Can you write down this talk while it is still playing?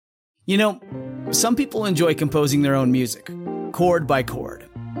You know, some people enjoy composing their own music, chord by chord,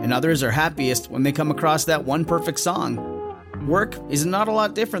 and others are happiest when they come across that one perfect song. Work is not a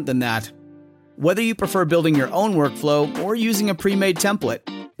lot different than that. Whether you prefer building your own workflow or using a pre-made template,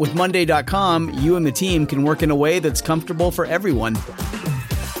 with Monday.com, you and the team can work in a way that's comfortable for everyone.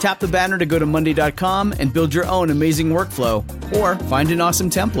 Tap the banner to go to Monday.com and build your own amazing workflow, or find an awesome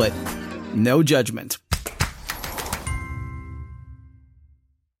template. No judgment.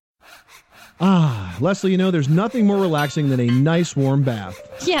 Leslie, you know, there's nothing more relaxing than a nice warm bath.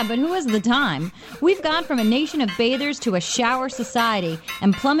 Yeah, but who has the time? We've gone from a nation of bathers to a shower society,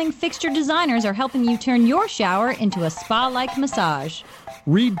 and plumbing fixture designers are helping you turn your shower into a spa-like massage.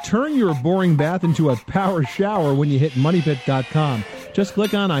 Read Turn Your Boring Bath into a Power Shower when you hit MoneyPit.com. Just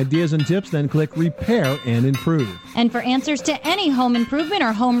click on Ideas and Tips, then click Repair and Improve. And for answers to any home improvement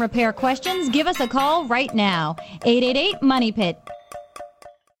or home repair questions, give us a call right now. 888-MONEYPIT.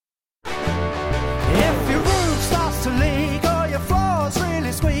 If your roof starts to leak or your floor's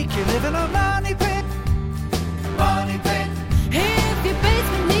really squeak, you live in a money pit. Money pit. If your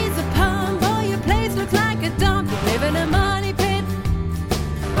basement needs a pump or your place looks like a dump, you live in a money pit.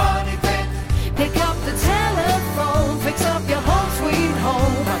 Money pit. Pick up the telephone, fix up your home sweet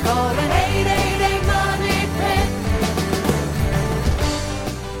home by calling 888-MONEY-PIT.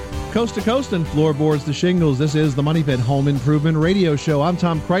 Coast to coast and floorboards to shingles, this is the Money Pit Home Improvement Radio Show. I'm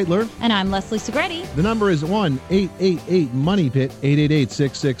Tom Kraeutler. And I'm Leslie Segrete. The number is 1-888-MONEY-PIT,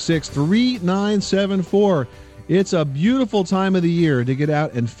 888-666-3974. It's a beautiful time of the year to get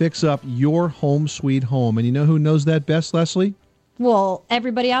out and fix up your home sweet home. And you know who knows that best, Leslie? Well,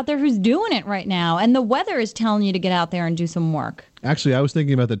 everybody out there who's doing it right now. And the weather is telling you to get out there and do some work. Actually, I was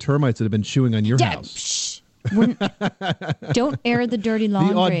thinking about the termites that have been chewing on your house. Shh. Don't air the dirty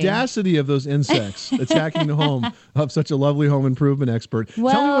laundry. The audacity of those insects attacking the home of such a lovely home improvement expert.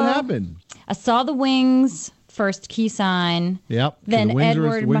 Well, tell me what happened. I saw the wings, first key sign. Yep. Then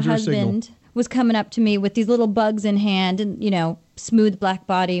Edward, my husband, was coming up to me with these little bugs in hand and, you know, smooth black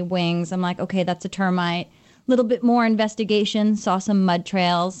body wings. I'm like, okay, that's a termite. Little bit more investigation, saw some mud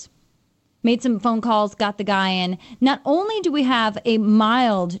trails. Made some phone calls, got the guy in. Not only do we have a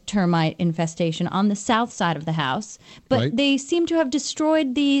mild termite infestation on the south side of the house, but they seem to have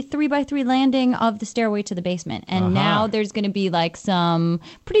destroyed the 3x3 landing of the stairway to the basement. And now there's going to be like some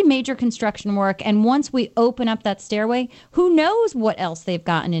pretty major construction work. And once we open up that stairway, who knows what else they've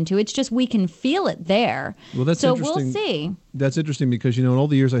gotten into? It's just we can feel it there. Well, that's so interesting. We'll see. That's interesting because, you know, in all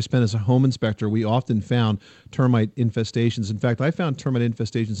the years I spent as a home inspector, we often found termite infestations. In fact, I found termite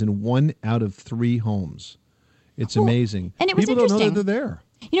infestations in 1 out of 3 homes. It's amazing. And it was People interesting. don't know that they're there.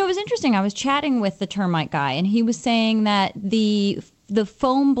 You know, it was interesting. I was chatting with the termite guy, and he was saying that the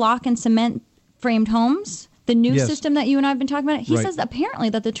foam block and cement framed homes, the new system that you and I have been talking about, he says apparently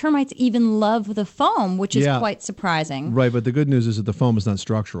that the termites even love the foam, which is quite surprising. Right, but the good news is that the foam is not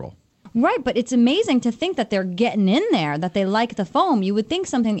structural. Right, but it's amazing to think that they're getting in there, that they like the foam. You would think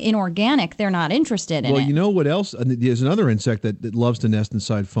something inorganic, they're not interested in it. Well, you know what else? There's another insect that loves to nest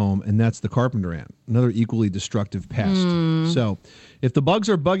inside foam, and that's the carpenter ant, another equally destructive pest. So if the bugs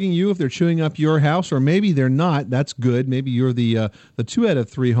are bugging you, if they're chewing up your house, or maybe they're not, that's good. Maybe you're the 2 out of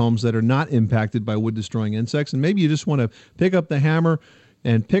 3 homes that are not impacted by wood-destroying insects, and maybe you just want to pick up the hammer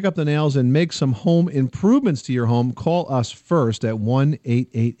and pick up the nails and make some home improvements to your home. Call us first at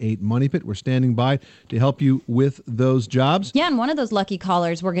 1-888-MONEYPIT. We're standing by to help you with those jobs. Yeah, and one of those lucky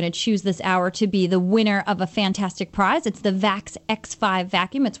callers we're going to choose this hour to be the winner of a fantastic prize. It's the Vax X5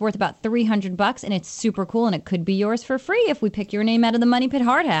 vacuum. It's worth about $300, and it's super cool, and it could be yours for free if we pick your name out of the Money Pit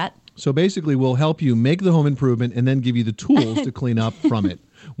hard hat. So basically, we'll help you make the home improvement and then give you the tools to clean up from it.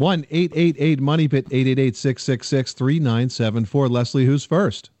 1-888-MONEYPIT, 888-666-3974. Leslie, who's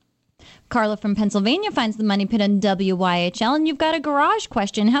first? Carla from Pennsylvania finds the Money Pit on WYHL, and you've got a garage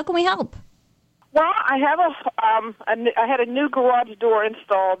question. How can we help? Well, I have I had a new garage door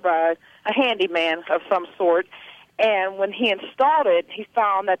installed by a handyman of some sort, and when he installed it, he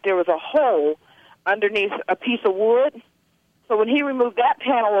found that there was a hole underneath a piece of wood. So when he removed that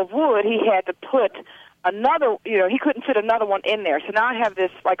panel of wood, he had to put another, he couldn't fit another one in there. So now I have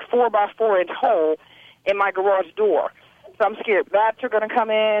this like 4x4 inch hole in my garage door. So I'm scared bats are going to come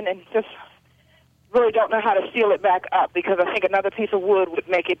in, and just really don't know how to seal it back up because I think another piece of wood would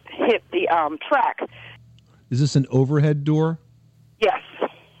make it hit the track. Is this an overhead door? Yes.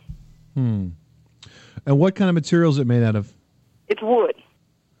 And what kind of material is it made out of? It's wood.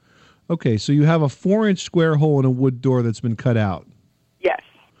 Okay, so you have a 4-inch square hole in a wood door that's been cut out. Yes.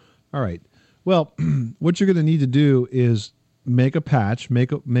 All right. Well, what you're going to need to do is make a patch,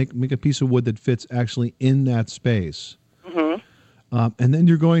 make a piece of wood that fits actually in that space. And then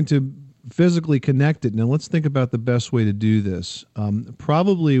you're going to physically connect it. Now, let's think about the best way to do this.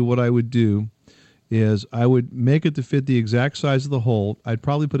 Probably what I would do is I would make it to fit the exact size of the hole. I'd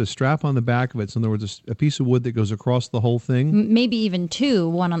probably put a strap on the back of it, so in other words, a piece of wood that goes across the whole thing. Maybe even two,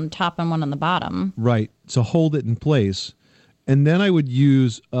 one on the top and one on the bottom. Right, to hold it in place. And then I would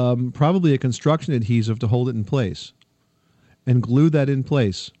use probably a construction adhesive to hold it in place and glue that in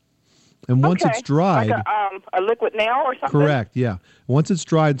place. And once it's dried... Like a liquid nail or something? Correct, yeah. Once it's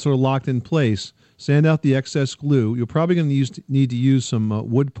dried and sort of locked in place, sand out the excess glue. You're probably going to need to use some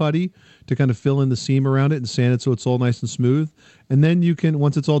wood putty to kind of fill in the seam around it and sand it so it's all nice and smooth. And then you can,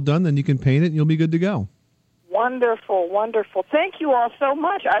 once it's all done, then you can paint it and you'll be good to go. Wonderful, wonderful. Thank you all so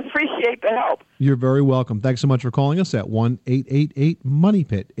much. I appreciate the help. You're very welcome. Thanks so much for calling us at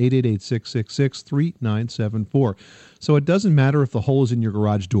 1-888-MONEYPIT, 888-666-3974. So it doesn't matter if the hole is in your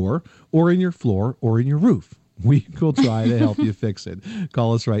garage door or in your floor or in your roof. We will try to help you fix it.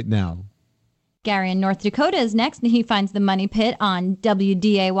 Call us right now. Gary in North Dakota is next, and he finds the Money Pit on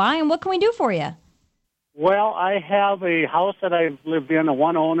WDAY. And what can we do for you? Well, I have a house that I've lived in, a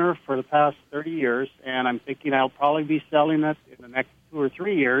one owner, for the past 30 years, and I'm thinking I'll probably be selling it in the next 2 or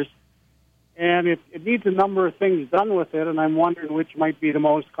 3 years. And it needs a number of things done with it, and I'm wondering which might be the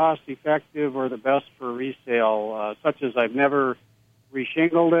most cost-effective or the best for resale, such as I've never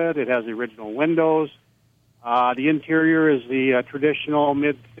reshingled it. It has the original windows. The interior is the traditional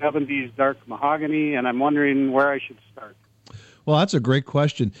mid-'70s dark mahogany, and I'm wondering where I should start. Well, that's a great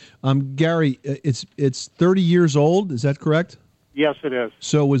question. Gary, it's 30 years old, is that correct? Yes, it is.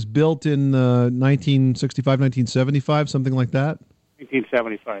 So it was built in 1965, 1975, something like that?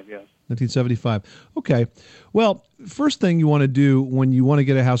 1975, yes. 1975. Okay. Well, first thing you want to do when you want to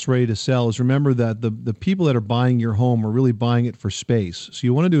get a house ready to sell is remember that the people that are buying your home are really buying it for space. So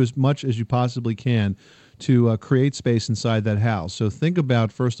you want to do as much as you possibly can to create space inside that house. So think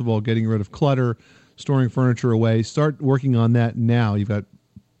about, first of all, getting rid of clutter, storing furniture away. Start working on that now. You've got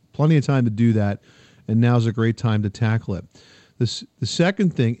plenty of time to do that, and now's a great time to tackle it. The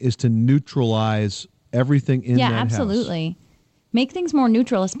second thing is to neutralize everything in that house. Yeah, absolutely. Make things more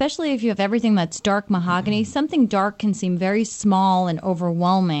neutral, especially if you have everything that's dark mahogany. Something dark can seem very small and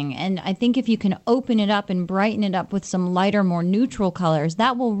overwhelming. And I think if you can open it up and brighten it up with some lighter, more neutral colors,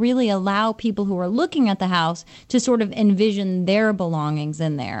 that will really allow people who are looking at the house to sort of envision their belongings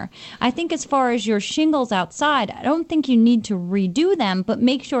in there. I think as far as your shingles outside, I don't think you need to redo them, but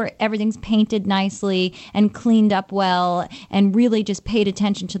make sure everything's painted nicely and cleaned up well and really just paid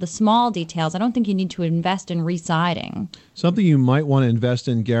attention to the small details. I don't think you need to invest in residing. Something you might want to invest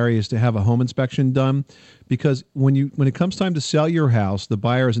in, Gary, is to have a home inspection done, because when it comes time to sell your house, the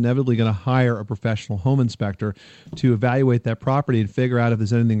buyer is inevitably going to hire a professional home inspector to evaluate that property and figure out if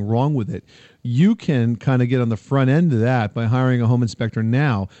there's anything wrong with it. You can kind of get on the front end of that by hiring a home inspector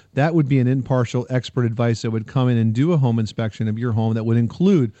now. That would be an impartial expert advice that would come in and do a home inspection of your home that would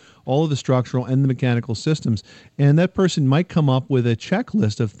include all of the structural and the mechanical systems. And that person might come up with a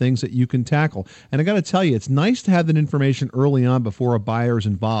checklist of things that you can tackle. And I got to tell you, it's nice to have that information early on before a buyer is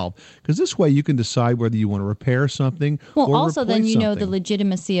involved, because this way you can decide whether you want to repair something or also then you something. know the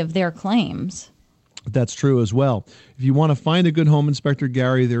legitimacy of their claims. That's true as well. If you want to find a good home inspector,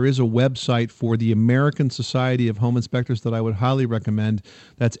 Gary, there is a website for the American Society of Home Inspectors that I would highly recommend.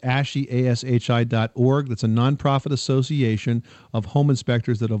 That's ASHI.org. That's a nonprofit association of home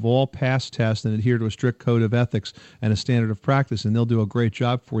inspectors that have all passed tests and adhere to a strict code of ethics and a standard of practice, and they'll do a great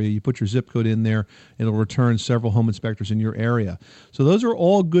job for you. You put your zip code in there, it'll return several home inspectors in your area. So those are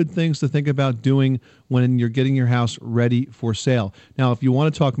all good things to think about doing when you're getting your house ready for sale. Now, if you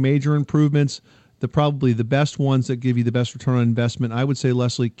want to talk major improvements, probably the best ones that give you the best return on investment, I would say,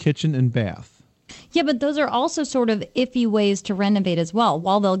 Leslie, kitchen and bath. Yeah, but those are also sort of iffy ways to renovate as well.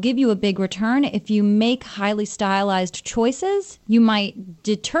 While they'll give you a big return, if you make highly stylized choices, you might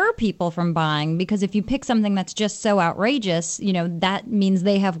deter people from buying, because if you pick something that's just so outrageous, that means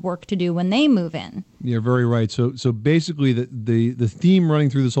they have work to do when they move in. You're very right. So basically the theme running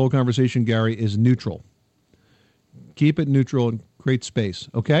through this whole conversation, Gary, is neutral. Keep it neutral and create space,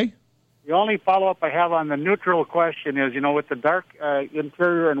 okay? The only follow-up I have on the neutral question is, with the dark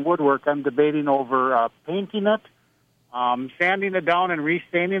interior and woodwork, I'm debating over painting it, sanding it down and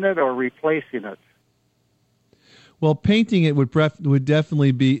restaining it, or replacing it. Well, painting it would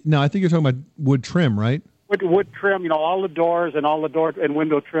definitely be... No, I think you're talking about wood trim, right? Wood trim, all the doors and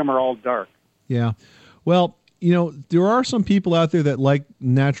window trim are all dark. Yeah. Well, there are some people out there that like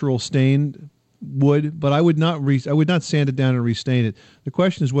natural stained wood, but I would not sand it down and restain it. The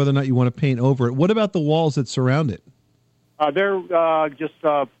question is whether or not you want to paint over it. What about the walls that surround it? They're just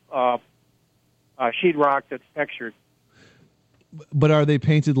sheetrock that's textured. But are they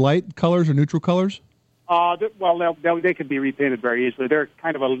painted light colors or neutral colors? They could be repainted very easily. They're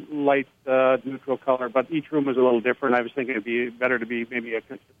kind of a light neutral color, but each room is a little different. I was thinking it'd be better to be maybe a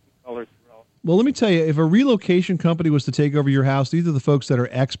consistent color throughout. Well, let me tell you, if a relocation company was to take over your house, these are the folks that are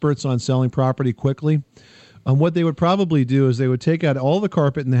experts on selling property quickly. What they would probably do is they would take out all the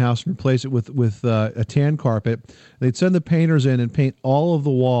carpet in the house and replace it with a tan carpet. They'd send the painters in and paint all of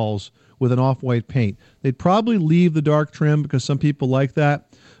the walls with an off-white paint. They'd probably leave the dark trim because some people like that.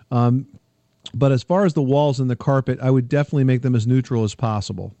 But as far as the walls and the carpet, I would definitely make them as neutral as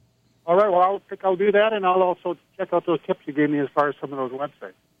possible. All right, well, I'll do that, and I'll also check out those tips you gave me as far as some of those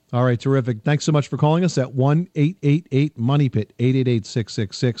websites. All right, terrific. Thanks so much for calling us at 1-888-MONEYPIT,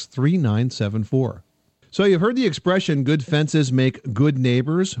 888-666-3974. So you've heard the expression, good fences make good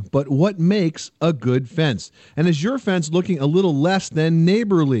neighbors, but what makes a good fence? And is your fence looking a little less than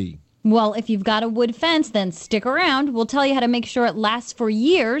neighborly? Well, if you've got a wood fence, then stick around. We'll tell you how to make sure it lasts for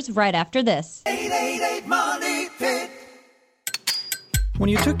years right after this. 888 Money Pit. When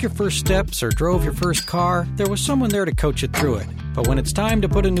you took your first steps or drove your first car, there was someone there to coach you through it. But when it's time to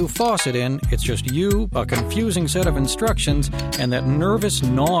put a new faucet in, it's just you, a confusing set of instructions, and that nervous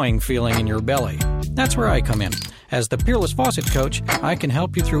gnawing feeling in your belly. That's where I come in. As the Peerless Faucet Coach, I can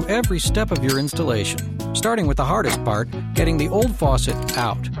help you through every step of your installation, starting with the hardest part, getting the old faucet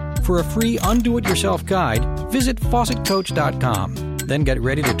out. For a free undo-it-yourself guide, visit faucetcoach.com. Then get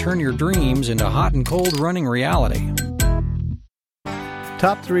ready to turn your dreams into hot and cold running reality.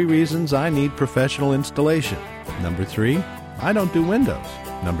 Top 3 reasons I need professional installation. Number 3, I don't do windows.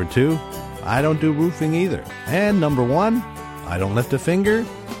 Number 2, I don't do roofing either. And number 1, I don't lift a finger,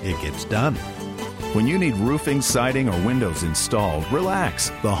 it gets done. When you need roofing, siding, or windows installed,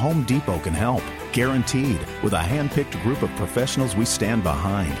 relax. The Home Depot can help. Guaranteed. With a hand-picked group of professionals we stand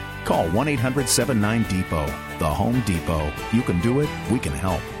behind. Call 1-800-79-DEPOT. The Home Depot. You can do it, we can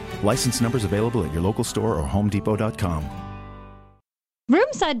help. License numbers available at your local store or homedepot.com.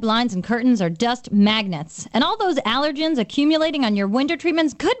 Room-side blinds and curtains are dust magnets, and all those allergens accumulating on your window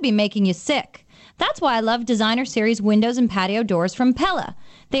treatments could be making you sick. That's why I love Designer Series windows and patio doors from Pella.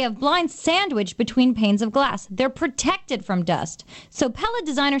 They have blinds sandwiched between panes of glass. They're protected from dust. So Pella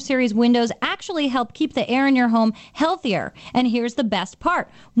Designer Series windows actually help keep the air in your home healthier. And here's the best part.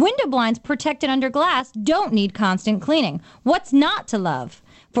 Window blinds protected under glass don't need constant cleaning. What's not to love?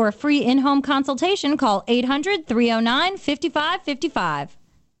 For a free in-home consultation, call 800-309-5555.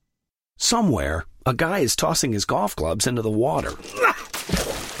 Somewhere, a guy is tossing his golf clubs into the water.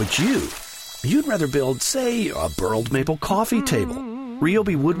 But you'd rather build, say, a burled maple coffee table.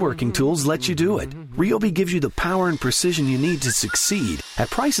 Ryobi Woodworking Tools lets you do it. Ryobi gives you the power and precision you need to succeed at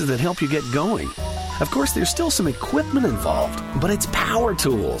prices that help you get going. Of course, there's still some equipment involved, but it's power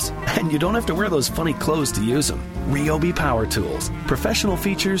tools, and you don't have to wear those funny clothes to use them. Ryobi Power Tools. Professional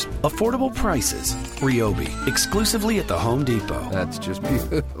features, affordable prices. Ryobi, exclusively at the Home Depot. That's just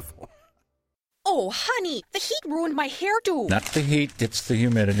beautiful. Oh, honey, the heat ruined my hairdo. Not the heat, it's the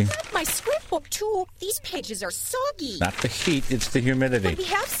humidity. My scrapbook, too. These pages are soggy. Not the heat, it's the humidity. But we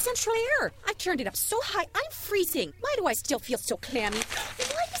have central air. I've turned it up so high, I'm freezing. Why do I still feel so clammy?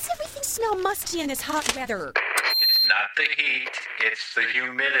 Why does everything smell musty in this hot weather? It's not the heat, it's the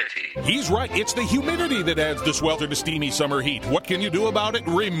humidity. He's right. It's the humidity that adds the swelter to steamy summer heat. What can you do about it?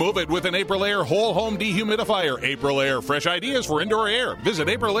 Remove it with an April Air whole home dehumidifier. April Air, fresh ideas for indoor air. Visit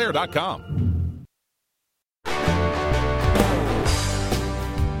aprilair.com.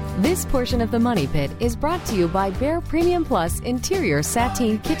 This portion of the Money Pit is brought to you by Behr Premium Plus Interior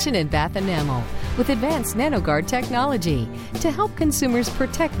Sateen Kitchen and Bath Enamel with advanced NanoGuard technology to help consumers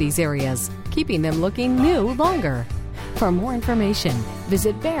protect these areas, keeping them looking new longer. For more information,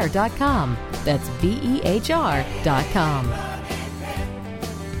 visit Behr.com. That's BEHR.com.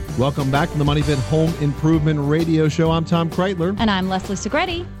 Welcome back to the Money Pit Home Improvement Radio Show. I'm Tom Kraeutler. And I'm Leslie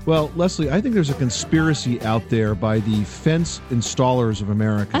Segrete. Well, Leslie, I think there's a conspiracy out there by the fence installers of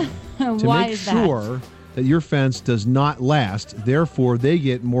America to make sure that your fence does not last. Therefore, they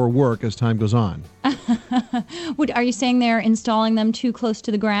get more work as time goes on. Are you saying they're installing them too close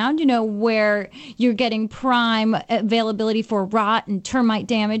to the ground? You know, where you're getting prime availability for rot and termite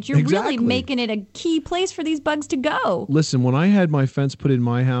damage. You're really making it a key place for these bugs to go. Listen, when I had my fence put in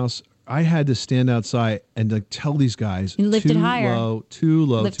my house, I had to stand outside and tell these guys, lift it higher. Too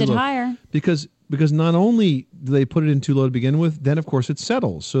low. Lift it higher. Because not only do they put it in too low to begin with, then of course it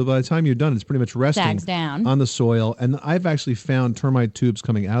settles. So by the time you're done, it's pretty much resting sags down on the soil. And I've actually found termite tubes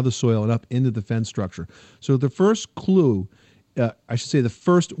coming out of the soil and up into the fence structure. So the first clue, I should say the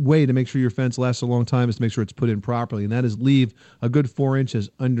first way to make sure your fence lasts a long time is to make sure it's put in properly. And that is leave a good 4 inches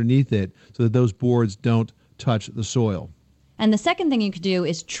underneath it so that those boards don't touch the soil. And the second thing you could do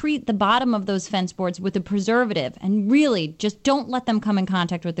is treat the bottom of those fence boards with a preservative, and really just don't let them come in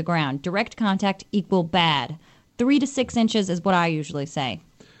contact with the ground. Direct contact equal bad. 3 to 6 inches is what I usually say.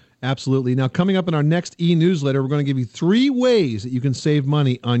 Absolutely. Now, coming up in our next e-newsletter, we're going to give you 3 ways that you can save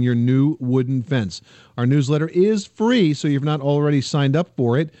money on your new wooden fence. Our newsletter is free, so if you've not already signed up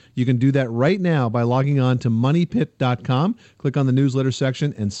for it, you can do that right now by logging on to moneypit.com. Click on the newsletter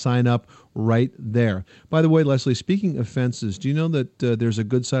section and sign up right there. By the way, Leslie, speaking of fences, do you know that there's a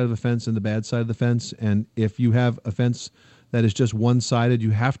good side of the fence and the bad side of the fence? And if you have a fence that is just one-sided,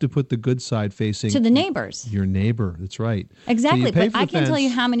 you have to put the good side facing to the neighbors. Your neighbor, that's right. Exactly, So but I can't tell you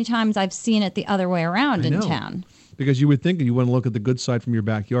how many times I've seen it the other way around in town. Because you would think you want to look at the good side from your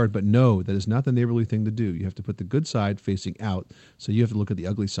backyard, but no, that is not the neighborly thing to do. You have to put the good side facing out, so you have to look at the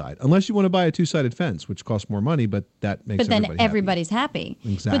ugly side. Unless you want to buy a 2-sided fence, which costs more money, but that makes everybody's happy.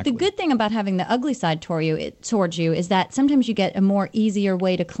 Exactly. But the good thing about having the ugly side towards you is that sometimes you get a more easier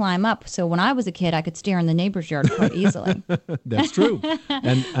way to climb up. So when I was a kid, I could stare in the neighbor's yard quite easily. That's true.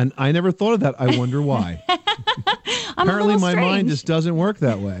 And I never thought of that. I wonder why. Apparently my mind just doesn't work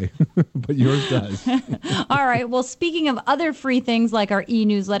that way, but yours does. All right. Well, speaking of other free things like our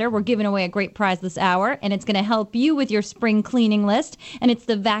e-newsletter, we're giving away a great prize this hour, and it's going to help you with your spring cleaning list. And it's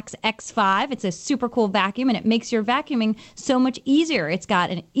the Vax X5. It's a super cool vacuum, and it makes your vacuuming so much easier. It's got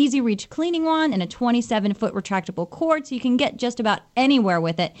an easy reach cleaning wand and a 27-foot retractable cord, so you can get just about anywhere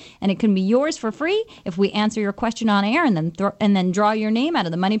with it. And it can be yours for free if we answer your question on air and then draw your name out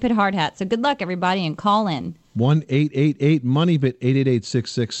of the Money Pit hard hat. So good luck, everybody, and call in. 1-888-MONEYPIT,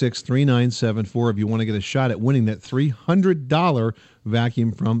 888-666-3974 if you want to get a shot at winning that $300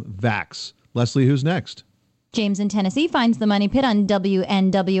 vacuum from Vax. Leslie, who's next? James in Tennessee finds the Money Pit on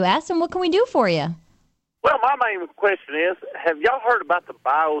WNWS, and what can we do for you? Well, my main question is, have y'all heard about the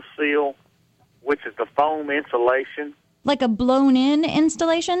BioSeal, which is the foam insulation? Like a blown-in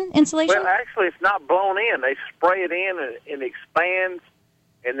insulation? Well, actually, it's not blown in. They spray it in, and it expands.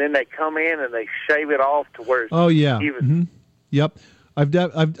 And then they come in and they shave it off to where it's even. Mm-hmm. Yep.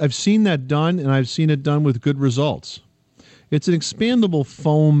 I've seen that done, and I've seen it done with good results. It's an expandable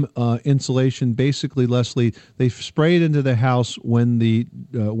foam insulation. Basically, Leslie, they spray it into the house when the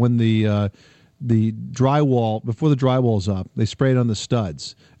drywall, before the drywall's up, they spray it on the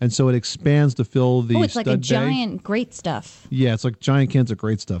studs. And so it expands to fill the stud bay. Oh, it's like a giant great stuff. Yeah, it's like giant cans of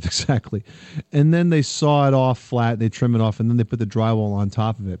great stuff, exactly. And then they saw it off flat, they trim it off, and then they put the drywall on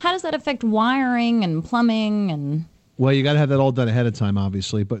top of it. How does that affect wiring and plumbing and... Well, you got to have that all done ahead of time,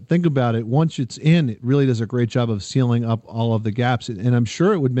 obviously. But think about it. Once it's in, it really does a great job of sealing up all of the gaps. And I'm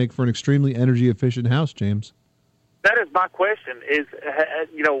sure it would make for an extremely energy-efficient house, James. That is my question. Is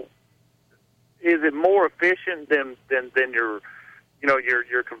it more efficient than your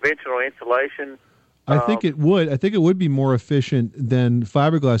conventional insulation? I think it would. I think it would be more efficient than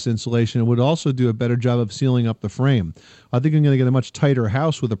fiberglass insulation. It would also do a better job of sealing up the frame. I think I'm going to get a much tighter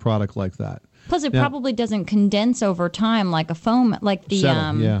house with a product like that. Plus, it probably doesn't condense over time like a foam, like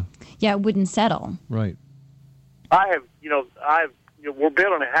the it wouldn't settle. Right. We're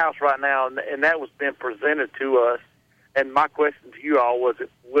building a house right now, and that was being presented to us. And my question to you all was,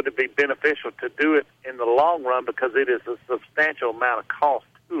 would it be beneficial to do it in the long run, because it is a substantial amount of cost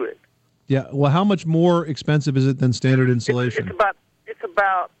to it? Yeah. Well, how much more expensive is it than standard insulation? It's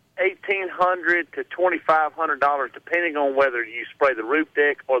about $1,800 to $2,500, depending on whether you spray the roof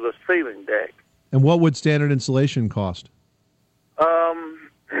deck or the ceiling deck. And what would standard insulation cost?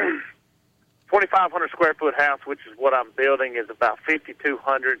 2,500 square foot house, which is what I'm building, is about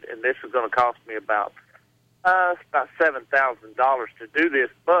 $5,200, and this is going to cost me about $7,000 to do this.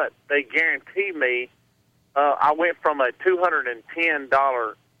 But they guarantee me, I went from a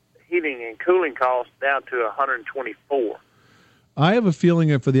 $210 heating and cooling cost down to $124. I have a feeling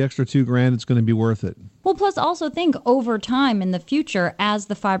that for the extra $2,000, it's going to be worth it. Well, plus also think over time in the future, as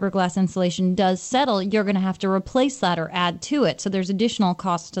the fiberglass insulation does settle, you're going to have to replace that or add to it. So there's additional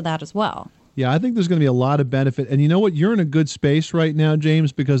costs to that as well. Yeah, I think there's going to be a lot of benefit. And you know what? You're in a good space right now,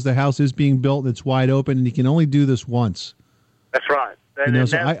 James, because the house is being built and it's wide open, and you can only do this once. That's right.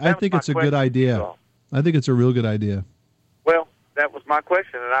 I think it's a good idea. I think it's a real good idea. Well, that was my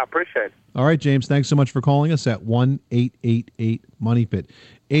question, and I appreciate it. All right, James, thanks so much for calling us at 1-888-MONEYPIT,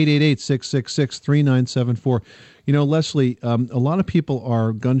 888-666-3974. You know, Leslie, a lot of people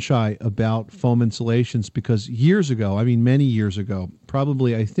are gun-shy about foam insulations because years ago, many years ago,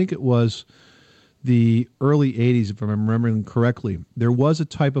 probably I think it was the early 80s, if I'm remembering correctly, there was a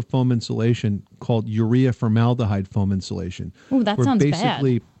type of foam insulation called urea formaldehyde foam insulation. Oh, that sounds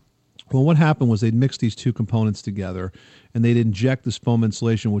bad. Well, what happened was they'd mix these two components together, and they'd inject this foam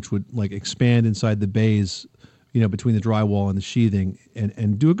insulation, which would expand inside the bays between the drywall and the sheathing,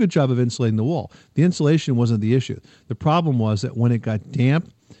 and do a good job of insulating the wall. The insulation wasn't the issue. The problem was that when it got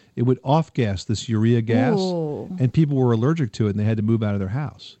damp, it would off-gas this urea gas, and people were allergic to it, and they had to move out of their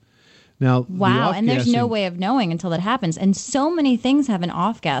house. Now, wow, and there's no way of knowing until that happens. And so many things have an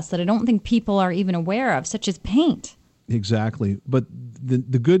off-gas that I don't think people are even aware of, such as paint. Exactly. But the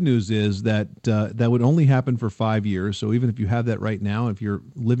good news is that that would only happen for 5 years. So even if you have that right now, if you're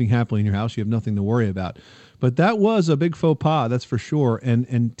living happily in your house, you have nothing to worry about. But that was a big faux pas, that's for sure.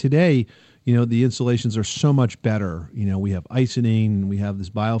 And today, the insulations are so much better. We have Icynene, we have this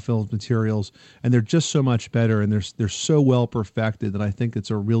biofilm materials, and they're just so much better, and they're so well perfected that I think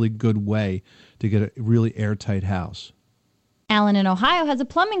it's a really good way to get a really airtight house. Alan in Ohio has a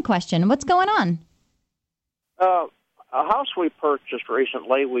plumbing question. What's going on? A house we purchased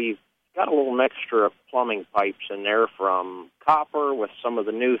recently, we've got a little mixture of plumbing pipes in there, from copper with some of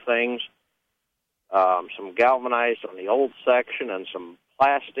the new things, some galvanized on the old section, and some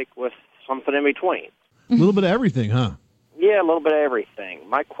plastic with something in between. A little bit of everything, huh? Yeah, a little bit of everything.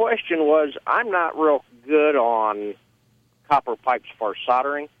 My question was, I'm not real good on copper pipes for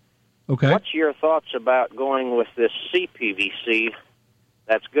soldering. Okay. What's your thoughts about going with this CPVC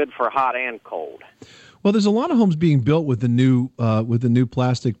that's good for hot and cold? Well, there's a lot of homes being built with the new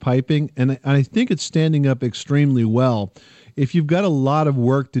plastic piping, and I think it's standing up extremely well. If you've got a lot of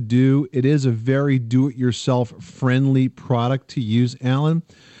work to do, it is a very do-it-yourself friendly product to use, Alan.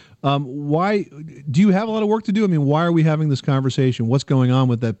 Why do you have a lot of work to do? I mean, why are we having this conversation? What's going on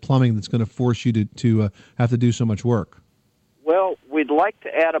with that plumbing that's going to force you to have to do so much work? Well, we'd like to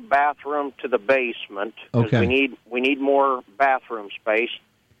add a bathroom to the basement because we need more bathroom space.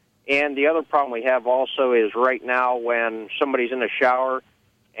 And the other problem we have also is right now when somebody's in the shower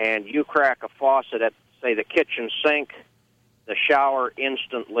and you crack a faucet at, say, the kitchen sink, the shower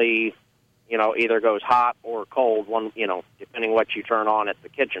instantly, either goes hot or cold, depending what you turn on at the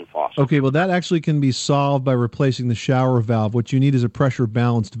kitchen faucet. Okay, well, that actually can be solved by replacing the shower valve. What you need is a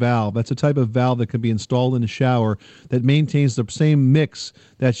pressure-balanced valve. That's a type of valve that can be installed in the shower that maintains the same mix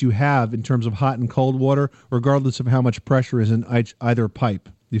that you have in terms of hot and cold water, regardless of how much pressure is in either pipe.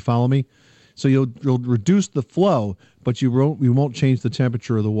 Do you follow me? So you'll reduce the flow, but you won't change the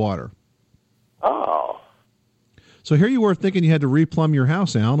temperature of the water. Oh. So here you were thinking you had to replumb your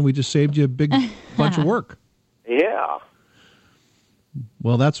house, Alan, and we just saved you a big bunch of work. Yeah.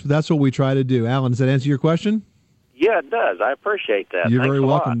 Well, that's what we try to do. Alan, does that answer your question? Yeah, it does. I appreciate that. You're Thanks very a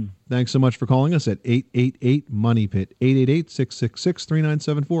welcome. lot. Thanks so much for calling us at 888-MONEY-PIT,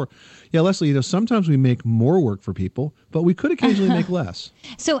 888-666-3974. Yeah, Leslie, sometimes we make more work for people, but we could occasionally make less.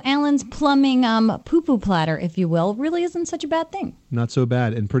 So Alan's plumbing poo-poo platter, if you will, really isn't such a bad thing. Not so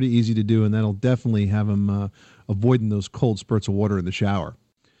bad, and pretty easy to do, and that'll definitely have him avoiding those cold spurts of water in the shower.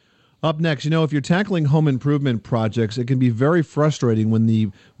 Up next, if you're tackling home improvement projects, it can be very frustrating when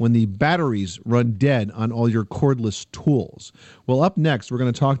the batteries run dead on all your cordless tools. Well, up next, we're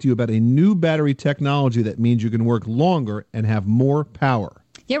going to talk to you about a new battery technology that means you can work longer and have more power.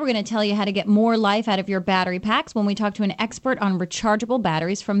 Yeah, we're going to tell you how to get more life out of your battery packs when we talk to an expert on rechargeable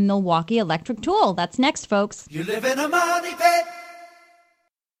batteries from Milwaukee Electric Tool. That's next, folks. You live in a money pit.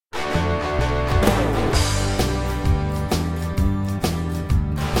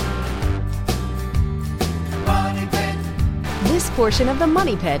 This portion of the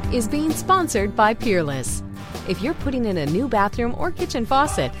Money Pit is being sponsored by Peerless. If you're putting in a new bathroom or kitchen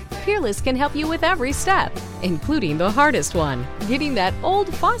faucet, Peerless can help you with every step, including the hardest one, getting that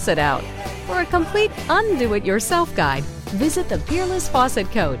old faucet out. For a complete undo-it-yourself guide, visit the Peerless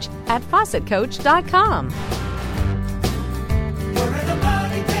Faucet Coach at faucetcoach.com.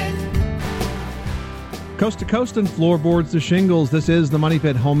 Coast to coast and floorboards to shingles, this is the Money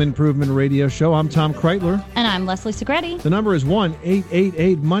Pit Home Improvement Radio Show. I'm Tom Kraeutler. And I'm Leslie Segrete. The number is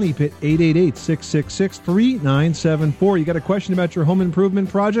 1-888-MONEY-PIT, 888-666-3974. You got a question about your home improvement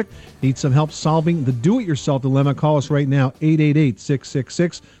project? Need some help solving the do-it-yourself dilemma? Call us right now,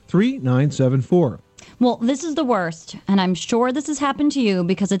 888-666-3974. Well, this is the worst, and I'm sure this has happened to you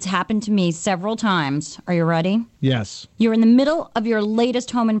because it's happened to me several times. Are you ready? Yes. You're in the middle of your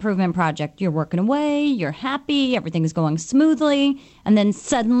latest home improvement project. You're working away, you're happy, everything's going smoothly, and then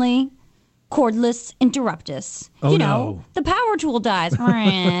suddenly, cordless interruptus. Oh, no. The power tool dies.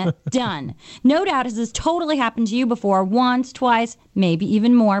 Done. No doubt this has totally happened to you before, once, twice, maybe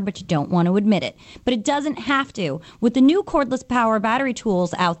even more, but you don't want to admit it. But it doesn't have to. With the new cordless power battery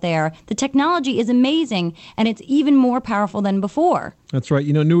tools out there, the technology is amazing, and it's even more powerful than before. That's right.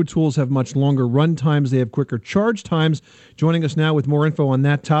 Newer tools have much longer run times. They have quicker charge times. Joining us now with more info on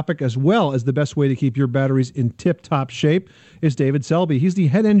that topic, as well as the best way to keep your batteries in tip-top shape, is David Selby. He's the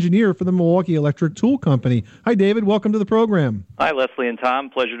head engineer for the Milwaukee Electric Tool Company. Hi, David. Welcome to the program. Hi, Leslie and Tom.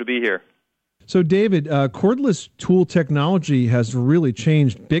 Pleasure to be here. So, David, cordless tool technology has really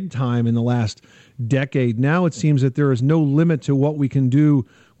changed big time in the last decade. Now it seems that there is no limit to what we can do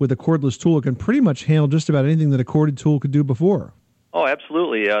with a cordless tool. It can pretty much handle just about anything that a corded tool could do before. Oh,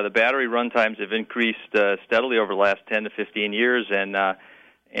 absolutely. The battery run times have increased steadily over the last 10 to 15 years, and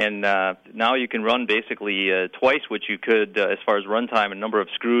now you can run basically twice what you could as far as run time and number of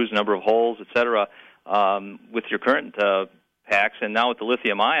screws, number of holes, etc. With your current packs, and now with the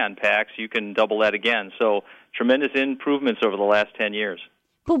lithium-ion packs, you can double that again. So tremendous improvements over the last 10 years.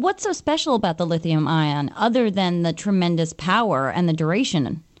 But what's so special about the lithium-ion other than the tremendous power and the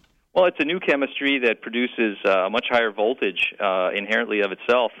duration? Well, it's a new chemistry that produces a much higher voltage inherently of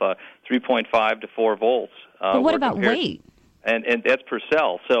itself, 3.5 to 4 volts. But what about weight? And that's per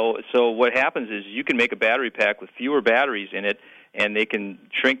cell. So what happens is you can make a battery pack with fewer batteries in it, and they can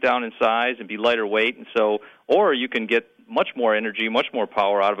shrink down in size and be lighter weight. And so, or you can get much more energy, much more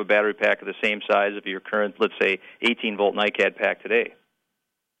power out of a battery pack of the same size of your current, let's say, 18-volt NiCad pack today.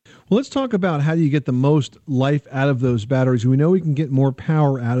 Well, let's talk about how do you get the most life out of those batteries. We know we can get more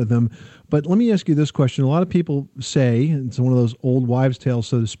power out of them, but let me ask you this question. A lot of people say, and it's one of those old wives' tales,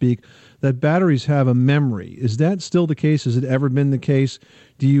 so to speak, that batteries have a memory. Is that still the case? Has it ever been the case?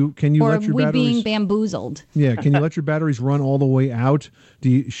 Can you let your batteries... Or are we being bamboozled? Yeah, can you let your batteries run all the way out?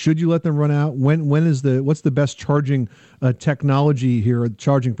 Should you let them run out? What's the best charging technology here,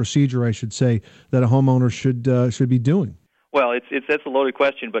 charging procedure, I should say, that a homeowner should be doing? Well, that's a loaded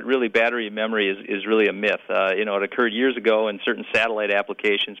question, but really battery memory is really a myth. It occurred years ago in certain satellite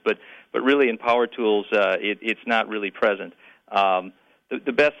applications, but really in power tools, it's not really present.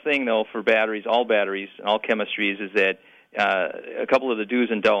 The best thing, though, for batteries, all chemistries, is that a couple of the do's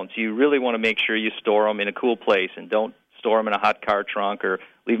and don'ts. You really want to make sure you store them in a cool place, and don't store them in a hot car trunk or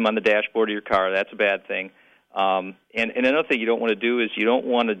leave them on the dashboard of your car. That's a bad thing. And another thing you don't want to do is you don't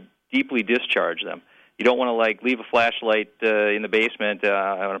want to deeply discharge them. You don't want to leave a flashlight in the basement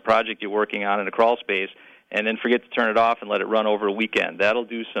on a project you're working on in a crawl space and then forget to turn it off and let it run over a weekend. That'll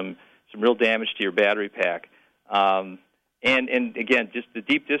do some real damage to your battery pack. And again, just the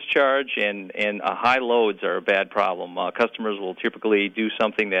deep discharge and high loads are a bad problem. Customers will typically do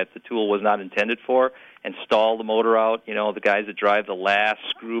something that the tool was not intended for and stall the motor out. The guys that drive the last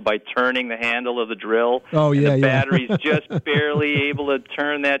screw by turning the handle of the drill. Oh, yeah, and the battery's just barely able to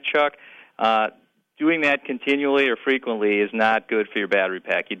turn that chuck. Doing that continually or frequently is not good for your battery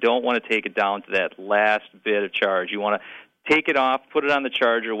pack. You don't want to take it down to that last bit of charge. You want to take it off, put it on the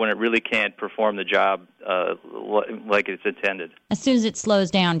charger when it really can't perform the job like it's intended. As soon as it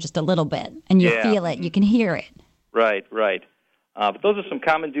slows down just a little bit and you feel it, you can hear it. Right. But those are some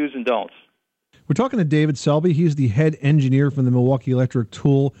common do's and don'ts. We're talking to David Selby. He's the head engineer from the Milwaukee Electric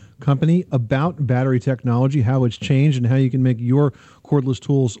Tool Company about battery technology, how it's changed, and how you can make your cordless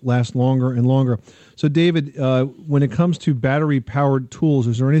tools last longer and longer. So, David, when it comes to battery-powered tools,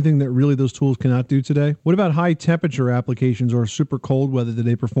 is there anything that really those tools cannot do today? What about high-temperature applications or super cold weather? Do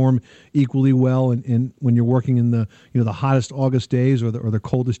they perform equally well in when you're working in the hottest August days or the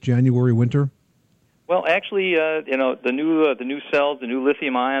coldest January winter? Well, actually, the new cells, the new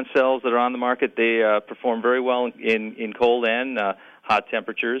lithium-ion cells that are on the market, they perform very well in cold and hot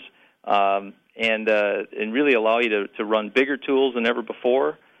temperatures, and really allow you to run bigger tools than ever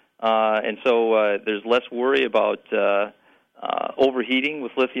before. And so there's less worry about overheating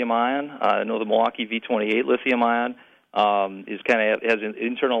with lithium-ion. I know the Milwaukee V28 lithium-ion has an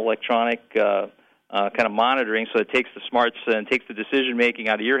internal electronic kind of monitoring, so it takes the smarts and takes the decision-making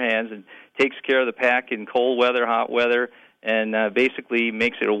out of your hands and takes care of the pack in cold weather, hot weather, and basically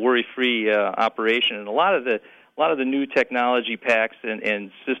makes it a worry-free operation. And a lot of the new technology packs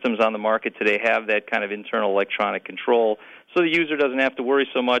and systems on the market today have that kind of internal electronic control, so the user doesn't have to worry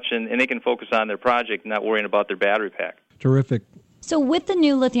so much, and they can focus on their project, not worrying about their battery pack. Terrific. So with the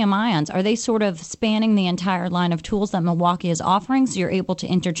new lithium ions, are they sort of spanning the entire line of tools that Milwaukee is offering, so you're able to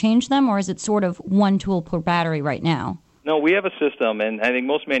interchange them, or is it sort of one tool per battery right now? No, we have a system, and I think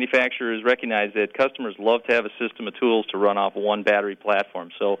most manufacturers recognize that customers love to have a system of tools to run off one battery platform.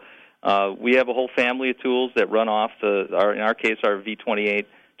 So we have a whole family of tools that run off, in our case, our V28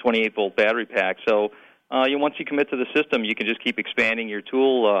 28-volt battery pack. So once you commit to the system, you can just keep expanding your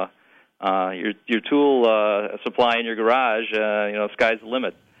tool your tool supply in your garage. Sky's the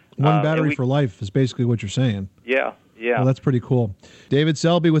limit. One battery for life is basically what you're saying. Yeah. Yeah. Well, that's pretty cool. David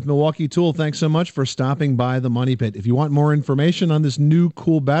Selby with Milwaukee Tool, thanks so much for stopping by the Money Pit. If you want more information on this new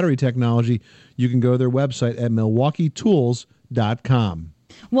cool battery technology, you can go to their website at milwaukeetools.com.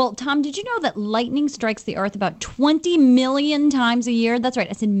 Well, Tom, did you know that lightning strikes the earth about 20 million times a year? That's right.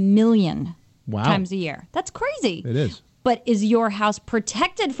 I said million times a year. That's crazy. It is. But is your house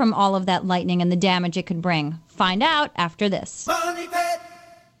protected from all of that lightning and the damage it could bring? Find out after this.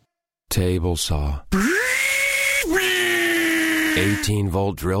 Table saw.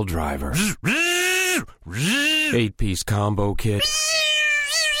 18-volt drill driver. 8-piece combo kit.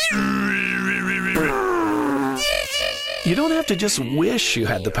 You don't have to just wish you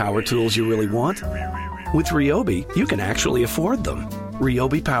had the power tools you really want. With Ryobi, you can actually afford them.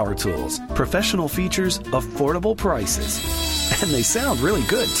 Ryobi Power Tools. Professional features, affordable prices. And they sound really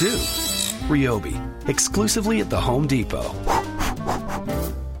good, too. Ryobi. Exclusively at the Home Depot.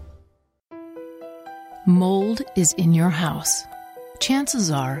 Mold is in your house. Chances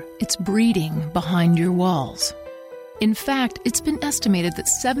are it's breeding behind your walls. In fact, it's been estimated that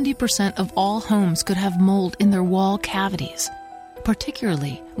 70% of all homes could have mold in their wall cavities,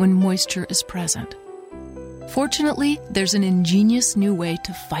 particularly when moisture is present. Fortunately, there's an ingenious new way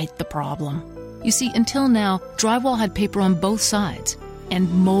to fight the problem. You see, until now, drywall had paper on both sides,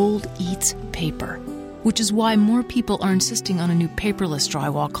 and mold eats paper, which is why more people are insisting on a new paperless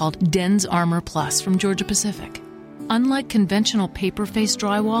drywall called Den's Armor Plus from Georgia-Pacific. Unlike conventional paper-faced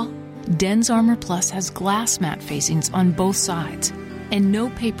drywall, Den's Armor Plus has glass mat facings on both sides, and no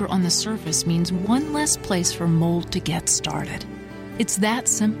paper on the surface means one less place for mold to get started. It's that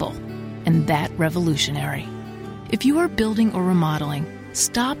simple and that revolutionary. If you are building or remodeling,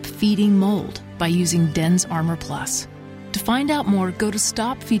 stop feeding mold by using Den's Armor Plus. To find out more, go to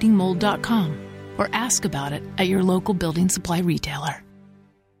stopfeedingmold.com or ask about it at your local building supply retailer.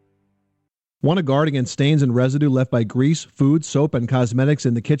 Want to guard against stains and residue left by grease, food, soap, and cosmetics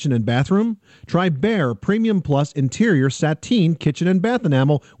in the kitchen and bathroom? Try Behr Premium Plus Interior Sateen Kitchen and Bath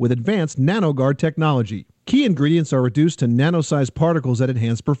Enamel with advanced NanoGuard technology. Key ingredients are reduced to nano-sized particles that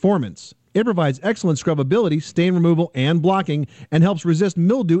enhance performance. It provides excellent scrubbability, stain removal, and blocking, and helps resist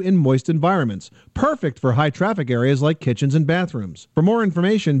mildew in moist environments. Perfect for high-traffic areas like kitchens and bathrooms. For more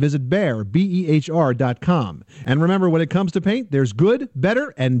information, visit Behr, BEHR.com. And remember, when it comes to paint, there's good,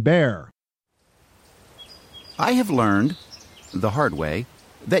 better, and Behr. I have learned, the hard way,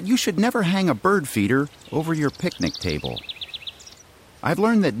 that you should never hang a bird feeder over your picnic table. I've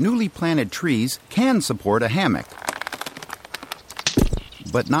learned that newly planted trees can support a hammock,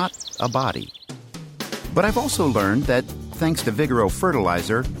 but not a body. But I've also learned that, thanks to Vigoro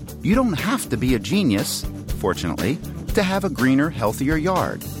fertilizer, you don't have to be a genius, fortunately, to have a greener, healthier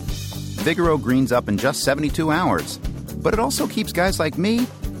yard. Vigoro greens up in just 72 hours, but it also keeps guys like me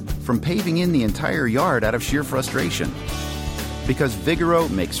from paving in the entire yard out of sheer frustration. Because Vigoro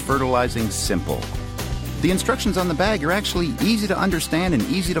makes fertilizing simple. The instructions on the bag are actually easy to understand and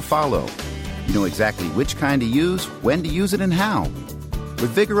easy to follow. You know exactly which kind to use, when to use it, and how.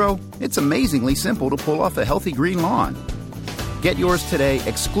 With Vigoro, it's amazingly simple to pull off a healthy green lawn. Get yours today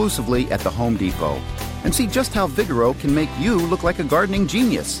exclusively at the Home Depot and see just how Vigoro can make you look like a gardening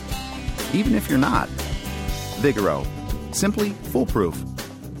genius, even if you're not. Vigoro. Simply foolproof.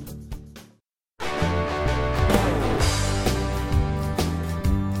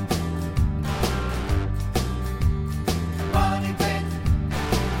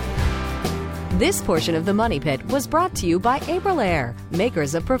 This portion of the Money Pit was brought to you by Aprilaire,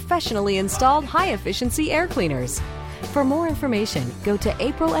 makers of professionally installed high-efficiency air cleaners. For more information, go to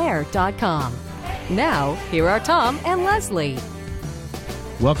aprilaire.com. Now, here are Tom and Leslie.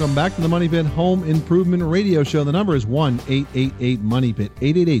 Welcome back to the Money Pit Home Improvement Radio Show. The number is 1-888-MONEY-PIT,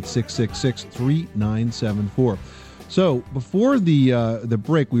 888-666-3974. So before the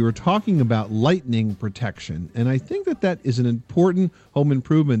break, we were talking about lightning protection, and I think that is an important home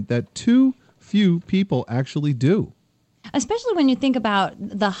improvement that too few people actually do. Especially when you think about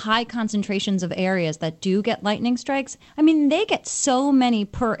the high concentrations of areas that do get lightning strikes. I mean, they get so many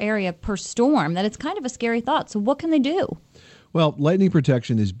per area per storm that it's kind of a scary thought. So what can they do? Well, lightning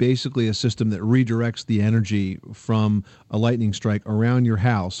protection is basically a system that redirects the energy from a lightning strike around your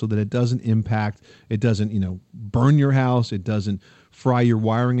house so that it doesn't impact, it doesn't, burn your house, it doesn't fry your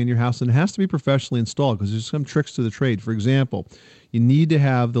wiring in your house, and it has to be professionally installed because there's some tricks to the trade. For example, you need to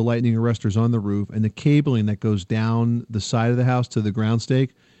have the lightning arresters on the roof, and the cabling that goes down the side of the house to the ground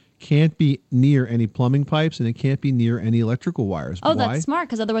stake can't be near any plumbing pipes, and it can't be near any electrical wires. Oh, Why? that's smart,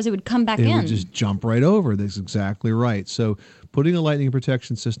 because otherwise it would come back It in. would just jump right over. That's exactly right. So putting a lightning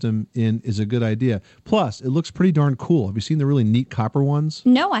protection system in is a good idea. Plus, it looks pretty darn cool. Have you seen the really neat copper ones?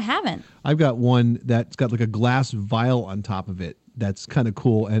 No, I haven't. I've got one that's got like a glass vial on top of it. That's kind of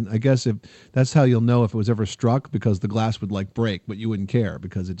cool. And I guess if that's how you'll know if it was ever struck, because the glass would like break, but you wouldn't care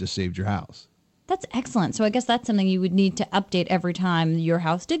because it just saved your house. That's excellent. So I guess that's something you would need to update every time your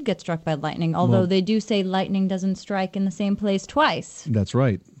house did get struck by lightning, although they do say lightning doesn't strike in the same place twice. That's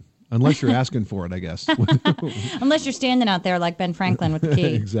right. Unless you're asking for it, I guess. Unless you're standing out there like Ben Franklin with the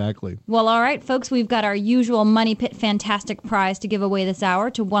key. Exactly. Well, all right, folks, we've got our usual Money Pit Fantastic prize to give away this hour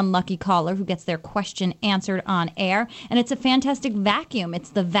to one lucky caller who gets their question answered on air. And it's a fantastic vacuum. It's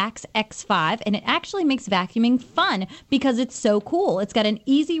the Vax X5, and it actually makes vacuuming fun because it's so cool. It's got an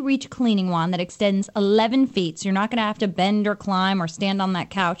easy reach cleaning wand that extends 11 feet, so you're not going to have to bend or climb or stand on that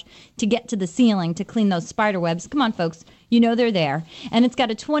couch to get to the ceiling to clean those spider webs. Come on, folks. You know they're there. And it's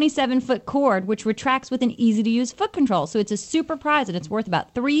got a 27-foot cord, which retracts with an easy-to-use foot control. So it's a super prize, and it's worth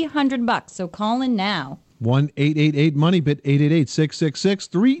about $300. So call in now. 1-888-MONEY-PIT,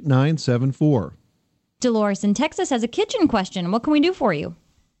 888-666-3974. Dolores in Texas has a kitchen question. What can we do for you?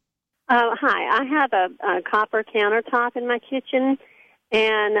 Hi. I have a copper countertop in my kitchen,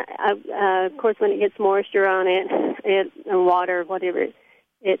 and, of course, when it gets moisture on it water, whatever,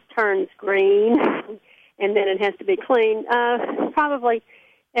 it turns green. And then it has to be cleaned probably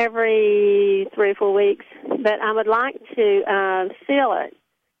every 3 or 4 weeks. But I would like to seal it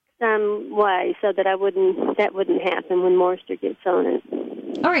some way so that that wouldn't happen when moisture gets on it.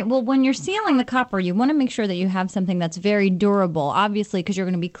 All right. Well, when you're sealing the copper, you want to make sure that you have something that's very durable, obviously, because you're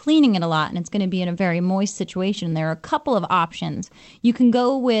going to be cleaning it a lot, and it's going to be in a very moist situation. There are a couple of options. You can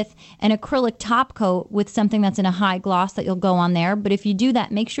go with an acrylic top coat with something that's in a high gloss that you'll go on there. But if you do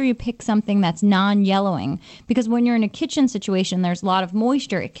that, make sure you pick something that's non-yellowing, because when you're in a kitchen situation, there's a lot of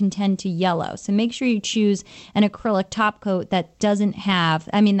moisture. It can tend to yellow. So make sure you choose an acrylic top coat that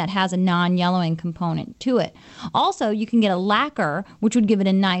that has a non-yellowing component to it. Also, you can get a lacquer, which would give it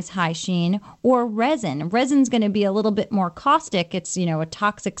a nice high sheen, or resin. Resin's going to be a little bit more caustic. It's, a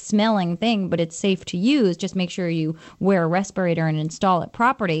toxic smelling thing, but it's safe to use. Just make sure you wear a respirator and install it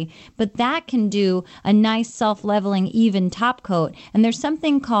properly. But that can do a nice self-leveling, even top coat. And there's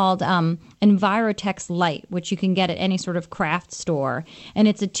something called Envirotex Light, which you can get at any sort of craft store. And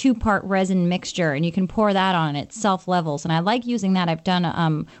it's a 2-part resin mixture, and you can pour that on. It self-levels. And I like using that. I've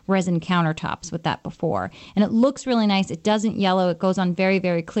done resin countertops with that before. And it looks really nice. It doesn't yellow. It goes on very,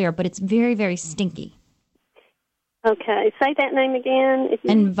 very clear, but it's very, very stinky. Okay. Say that name again.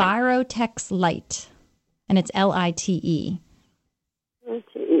 Envirotex Light. And it's Lite.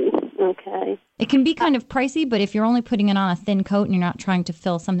 Okay. It can be kind of pricey, but if you're only putting it on a thin coat and you're not trying to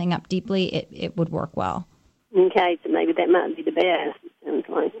fill something up deeply, it would work well. Okay, so maybe that might be the best. Sounds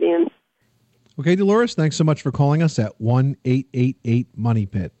like then. Okay, Dolores, thanks so much for calling us at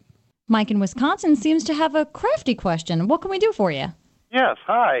 1-888-MONEY-PIT. Mike in Wisconsin seems to have a crafty question. What can we do for you? Yes,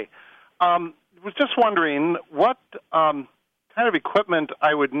 hi. Was just wondering what kind of equipment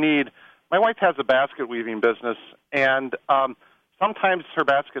I would need. My wife has a basket weaving business, and sometimes her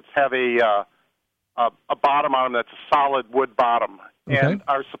baskets have a bottom on them that's a solid wood bottom. Okay. And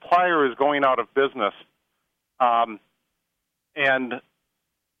our supplier is going out of business. And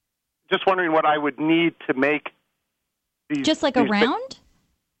just wondering what I would need to make these. Just like a round?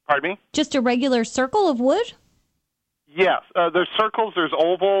 Pardon me? Just a regular circle of wood? Yes. There's circles, there's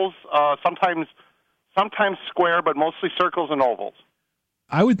ovals, sometimes square, but mostly circles and ovals.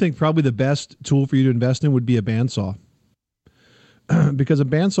 I would think probably the best tool for you to invest in would be a bandsaw. Because a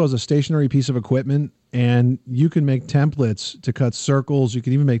bandsaw is a stationary piece of equipment, and you can make templates to cut circles. You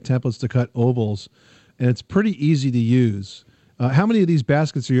can even make templates to cut ovals, and it's pretty easy to use. How many of these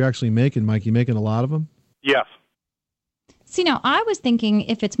baskets are you actually making, Mike? You making a lot of them? Yes. See, now, I was thinking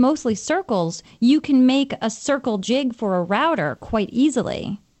if it's mostly circles, you can make a circle jig for a router quite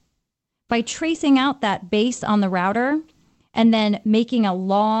easily by tracing out that base on the router and then making a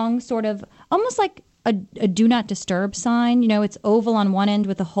long sort of, almost like a do not disturb sign. It's oval on one end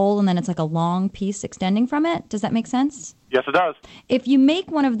with a hole, and then it's like a long piece extending from it. Does that make sense? Yes, it does. If you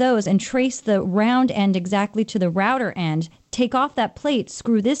make one of those and trace the round end exactly to the router end, take off that plate,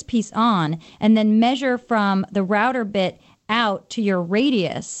 screw this piece on, and then measure from the router bit out to your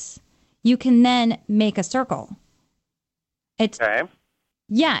radius, you can then make a circle. Okay.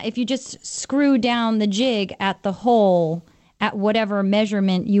 Yeah, if you just screw down the jig at the hole at whatever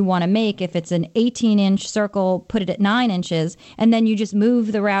measurement you want to make. If it's an 18-inch circle, put it at 9 inches, and then you just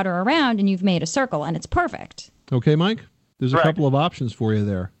move the router around and you've made a circle, and it's perfect. Okay, Mike? There's a couple of options for you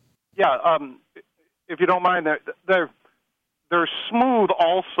there. if you don't mind, they're smooth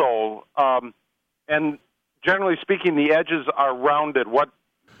also, and generally speaking, the edges are rounded.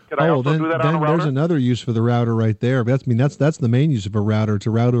 Could I also do that on a router? There's another use for the router right there. That's the main use of a router, to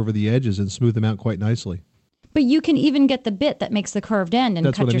route over the edges and smooth them out quite nicely. But you can even get the bit that makes the curved end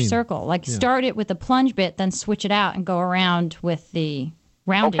and cut your circle. Like start it with the plunge bit, then switch it out and go around with the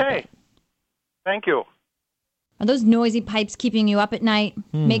rounded bit. Thank you. Are those noisy pipes keeping you up at night,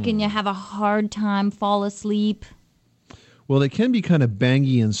 making you have a hard time fall asleep? Well, they can be kind of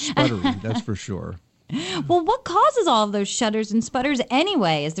bangy and sputtery, that's for sure. Well, what causes all of those shudders and sputters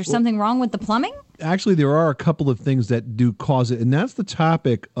anyway? Is there something wrong with the plumbing? Actually, there are a couple of things that do cause it, and that's the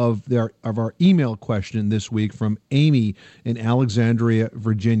topic of our email question this week from Amy in Alexandria,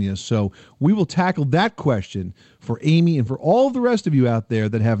 Virginia. So we will tackle that question for Amy and for all the rest of you out there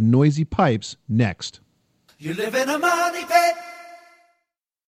that have noisy pipes next. You live in a money pit.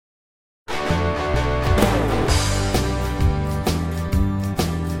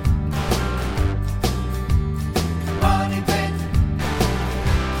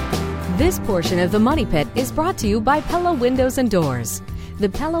 This portion of the Money Pit is brought to you by Pella Windows and Doors. The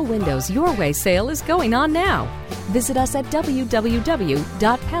Pella Windows Your Way sale is going on now. Visit us at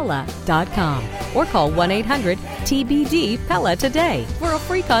www.pella.com or call 1-800-TBD-PELLA today for a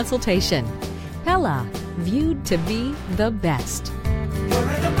free consultation. Pella, viewed to be the best.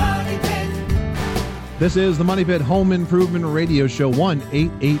 This is the Money Pit Home Improvement Radio Show.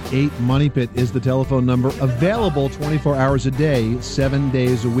 1-888-MONEY-PIT is the telephone number. Available 24 hours a day, 7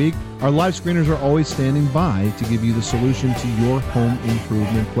 days a week. Our live screeners are always standing by to give you the solution to your home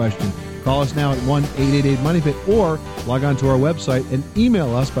improvement question. Call us now at 1-888-MONEY-PIT or log on to our website and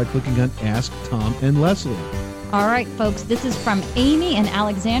email us by clicking on Ask Tom and Leslie. All right, folks, this is from Amy in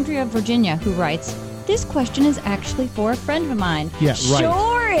Alexandria, Virginia, who writes, this question is actually for a friend of mine. Yeah, right.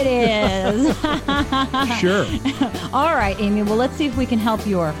 Sure it is. Sure. All right, Amy. Well, let's see if we can help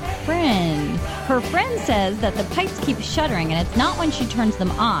your friend. Her friend says that the pipes keep shuddering, and it's not when she turns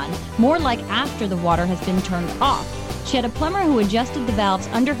them on, more like after the water has been turned off. She had a plumber who adjusted the valves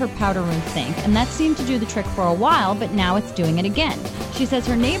under her powder room sink, and that seemed to do the trick for a while, but now it's doing it again. She says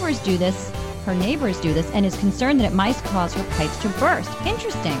her neighbors do this and is concerned that it might cause her pipes to burst.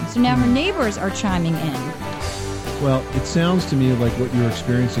 Interesting. So now her neighbors are chiming in. Well, it sounds to me like what you're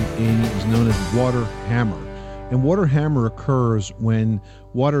experiencing, Amy, is known as water hammer. And water hammer occurs when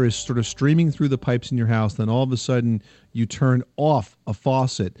water is sort of streaming through the pipes in your house, then all of a sudden you turn off a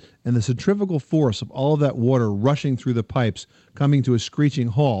faucet, and the centrifugal force of all of that water rushing through the pipes, coming to a screeching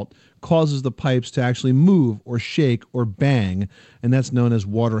halt, causes the pipes to actually move or shake or bang, and that's known as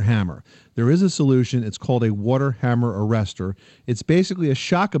water hammer. There is a solution. It's called a water hammer arrestor. It's basically a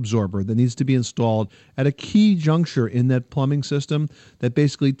shock absorber that needs to be installed at a key juncture in that plumbing system that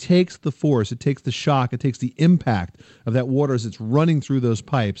basically takes the force, it takes the shock, it takes the impact of that water as it's running through those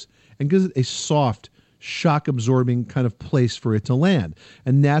pipes and gives it a soft, shock-absorbing kind of place for it to land.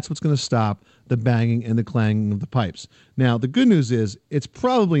 And that's what's going to stop the banging and the clanging of the pipes. Now, the good news is it's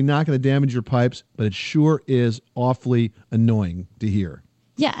probably not going to damage your pipes, but it sure is awfully annoying to hear.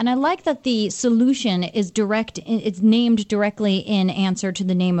 Yeah, and I like that the solution is direct. It's named directly in answer to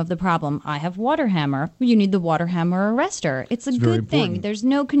the name of the problem. I have water hammer. You need the water hammer arrestor. It's a good thing. There's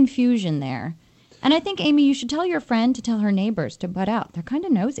no confusion there. And I think, Amy, you should tell your friend to tell her neighbors to butt out. They're kind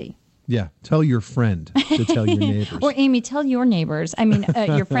of nosy. Yeah, tell your friend to tell your neighbors. Or, Amy, tell your neighbors. I mean,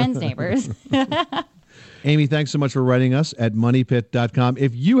 your friend's neighbors. Amy, thanks so much for writing us at moneypit.com.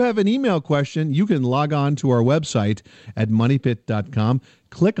 If you have an email question, you can log on to our website at moneypit.com.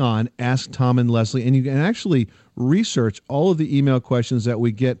 Click on Ask Tom and Leslie, and you can actually research all of the email questions that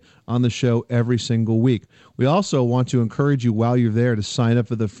we get on the show every single week. We also want to encourage you while you're there to sign up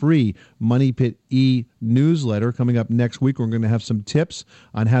for the free Money Pit e-newsletter. Coming up next week, we're going to have some tips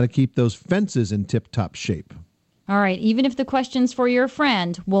on how to keep those fences in tip-top shape. All right, even if the question's for your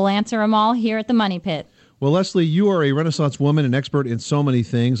friend, we'll answer them all here at the Money Pit. Well, Leslie, you are a Renaissance woman, an expert in so many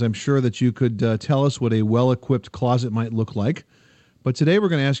things. I'm sure that you could tell us what a well-equipped closet might look like. But today we're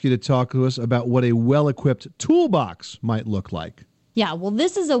going to ask you to talk to us about what a well-equipped toolbox might look like. Yeah, well,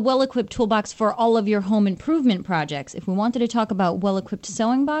 this is a well-equipped toolbox for all of your home improvement projects. If we wanted to talk about well-equipped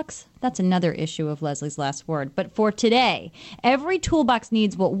sewing box, that's another issue of Leslie's last word. But for today, every toolbox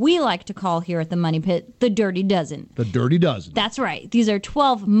needs what we like to call here at the Money Pit the Dirty Dozen. The Dirty Dozen. That's right. These are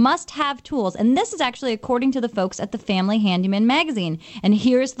 12 must-have tools, and this is actually according to the folks at the Family Handyman magazine. And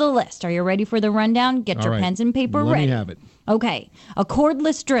here's the list. Are you ready for the rundown? Get your pens and paper ready. Let me have it. Okay. A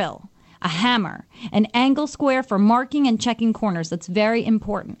cordless drill. a hammer, an angle square for marking and checking corners. That's very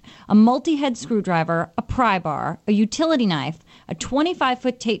important. A multi-head screwdriver, a pry bar, a utility knife, a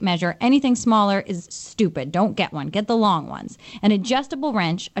 25-foot tape measure. Anything smaller is stupid. Don't get one. Get the long ones. An adjustable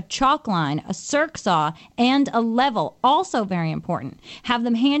wrench, a chalk line, a circ saw, and a level. Also very important. Have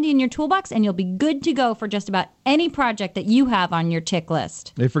them handy in your toolbox, and you'll be good to go for just about any project that you have on your tick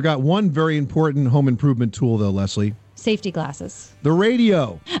list. They forgot one very important home improvement tool, though, Leslie. Safety glasses. The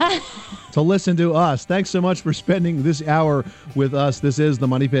radio. To listen to us. Thanks so much for spending this hour with us. This is the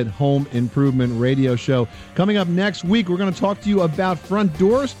Money Pit Home Improvement Radio Show. Coming up next week, we're going to talk to you about front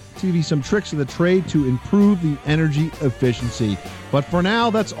doors, to give you some tricks of the trade to improve the energy efficiency. But for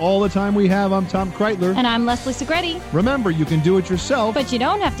now, that's all the time we have. I'm Tom Kraeutler. And I'm Leslie Segrete. Remember, you can do it yourself, but you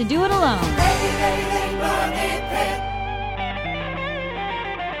don't have to do it alone.